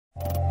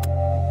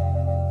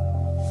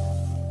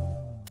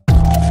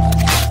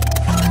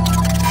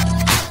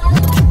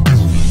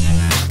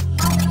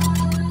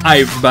Hi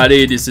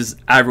everybody, this is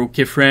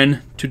Kifren.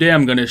 Today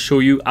I'm gonna show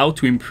you how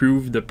to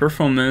improve the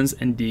performance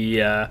and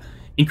the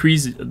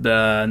increase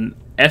the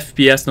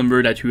FPS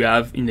number that you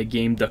have in the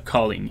game, the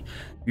Culling.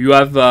 You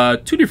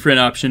have two different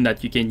options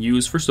that you can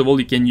use. First of all,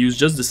 you can use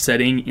just the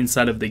setting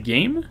inside of the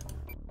game.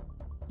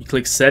 You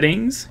click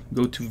settings,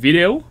 go to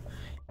video,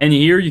 and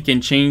here you can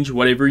change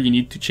whatever you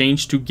need to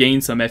change to gain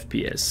some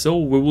FPS. So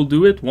we will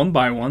do it one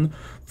by one.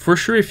 For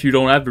sure, if you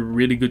don't have a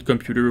really good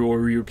computer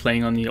or you're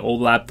playing on the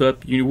old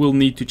laptop, you will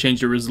need to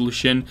change the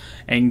resolution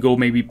and go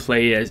maybe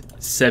play at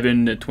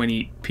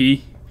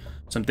 720p,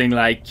 something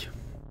like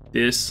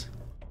this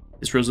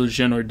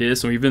resolution or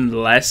this, or even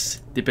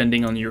less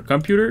depending on your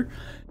computer.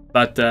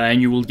 But and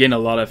you will gain a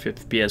lot of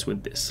FPS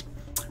with this.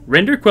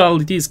 Render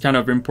quality is kind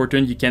of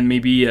important. You can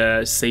maybe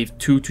save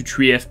 2 to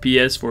 3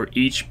 FPS for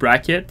each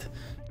bracket.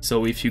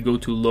 So if you go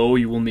to low,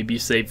 you will maybe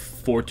save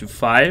 4 to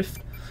 5.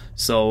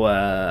 So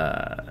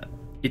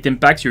it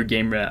impacts your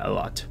game a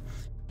lot.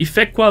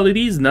 Effect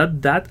quality is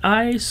not that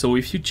high, so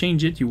if you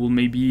change it, you will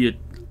maybe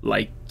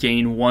like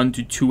gain 1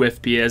 to 2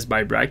 FPS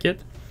by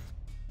bracket.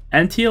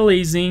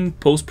 Anti-aliasing,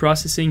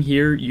 post-processing,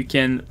 here you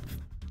can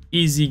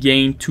easy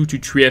gain 2 to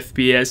 3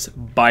 FPS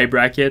by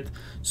bracket.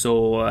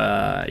 So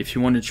if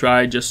you want to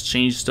try, just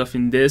change stuff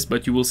in this,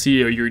 but you will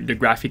see the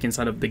graphic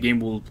inside of the game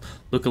will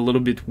look a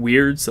little bit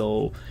weird,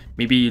 so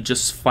maybe you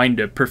just find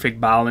the perfect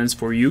balance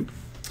for you.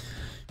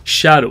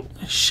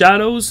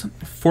 Shadows,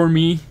 for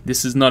me,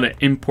 this is not an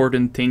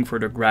important thing for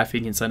the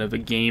graphic inside of a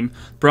game.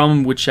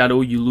 Problem with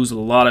shadow, you lose a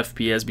lot of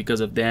FPS because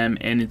of them,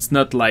 and it's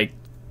not like,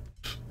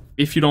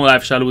 if you don't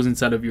have shadows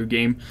inside of your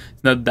game,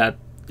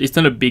 it's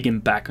not a big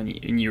impact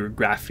in your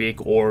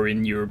graphic or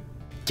in your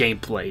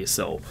gameplay.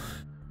 So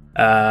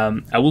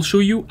I will show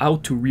you how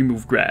to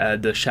remove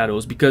the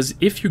shadows, because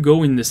if you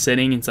go in the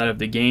setting inside of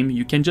the game,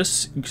 you can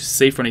just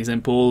say, for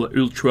example,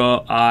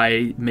 ultra,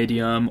 high,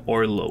 medium,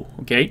 or low.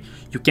 Okay,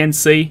 you can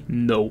say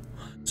no.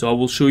 So I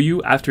will show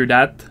you after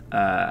that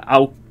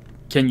how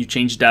can you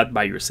change that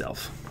by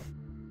yourself.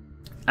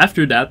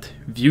 After that,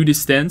 view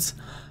distance,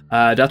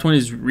 that one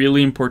is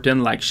really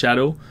important like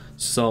shadow.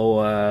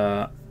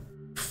 So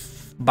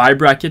by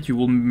bracket, you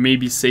will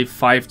maybe save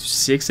 5 to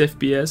 6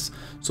 FPS.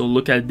 So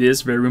look at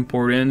this, very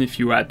important. If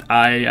you're at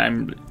high,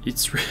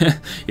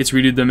 it's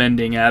really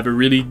demanding. I have a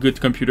really good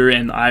computer,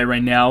 and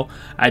right now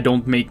I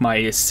don't make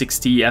my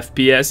 60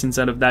 FPS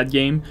inside of that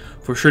game.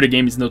 For sure, the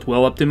game is not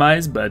well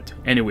optimized, but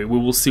anyway, we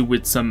will see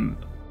with some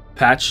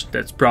patch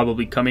that's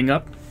probably coming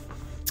up.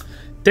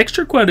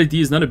 Texture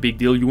quality is not a big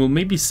deal. You will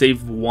maybe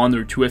save 1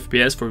 or 2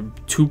 FPS for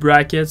 2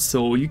 brackets,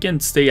 so you can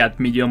stay at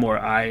medium or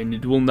high, and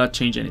it will not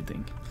change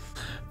anything.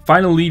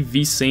 Finally,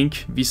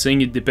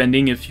 VSync,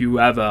 depending if you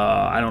have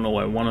I don't know,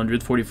 a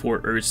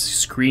 144 Hz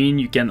screen,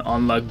 you can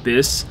unlock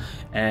this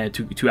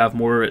to have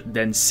more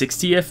than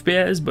 60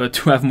 FPS. But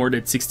to have more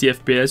than 60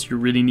 FPS, you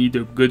really need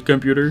a good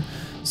computer.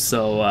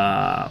 So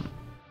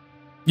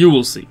you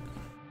will see.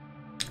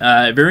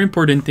 Very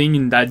important thing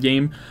in that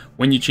game,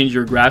 when you change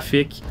your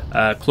graphic,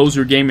 close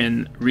your game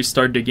and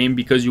restart the game,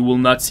 because you will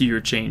not see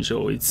your change.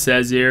 So it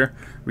says here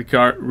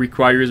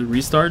requires a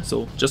restart,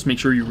 so just make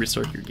sure you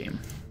restart your game.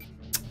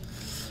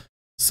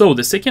 So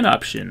the second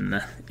option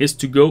is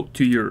to go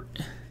to your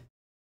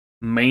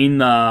main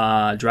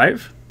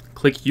drive,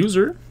 click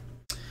user,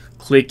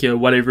 click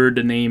whatever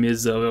the name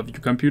is of your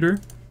computer.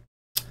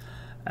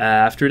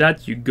 After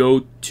that, you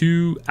go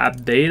to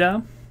app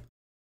data.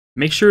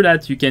 Make sure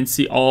that you can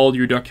see all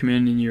your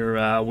document in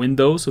your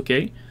Windows,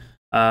 okay?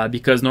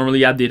 Because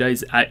normally app data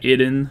is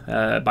hidden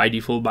by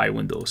default by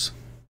Windows.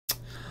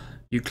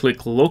 You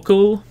click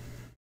local.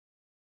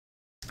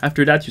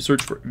 After that, you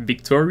search for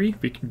Victory.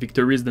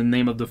 Victory is the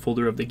name of the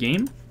folder of the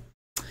game.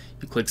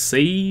 You click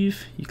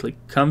Save, you click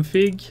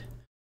Config,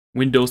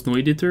 Windows No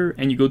Editor,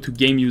 and you go to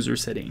Game User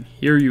Setting.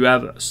 Here you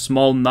have a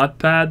small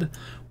notepad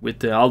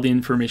with all the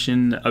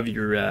information of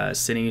your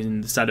settings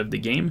inside of the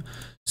game.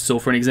 So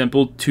for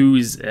example, 2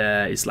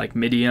 is like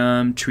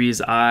medium, 3 is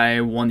high,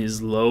 1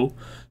 is low.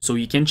 So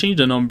you can change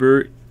the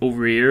number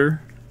over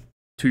here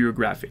to your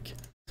graphic.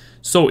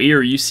 So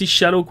here you see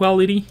shadow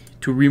quality.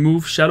 To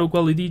remove shadow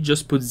quality,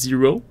 just put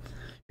 0,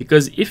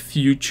 because if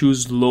you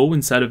choose low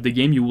inside of the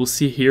game, you will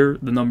see here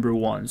the number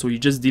 1. So you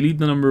just delete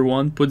the number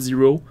 1, put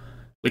 0,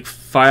 click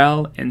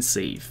File, and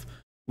Save.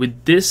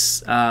 With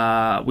this,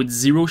 with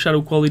 0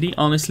 shadow quality,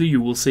 honestly, you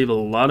will save a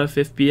lot of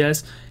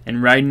FPS.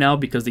 And right now,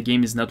 because the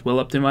game is not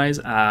well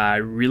optimized, I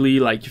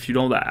really like, if you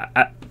don't,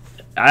 I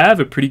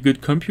have a pretty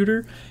good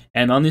computer,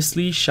 and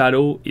honestly,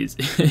 shadow is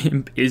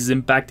is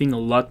impacting a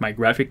lot my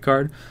graphic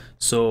card.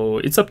 So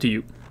it's up to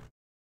you.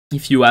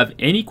 If you have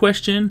any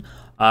question,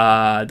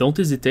 don't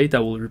hesitate. I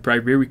will reply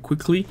very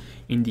quickly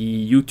in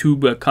the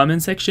YouTube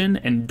comment section.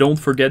 And don't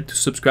forget to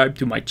subscribe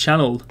to my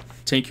channel.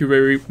 Thank you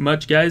very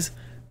much, guys.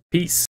 Peace.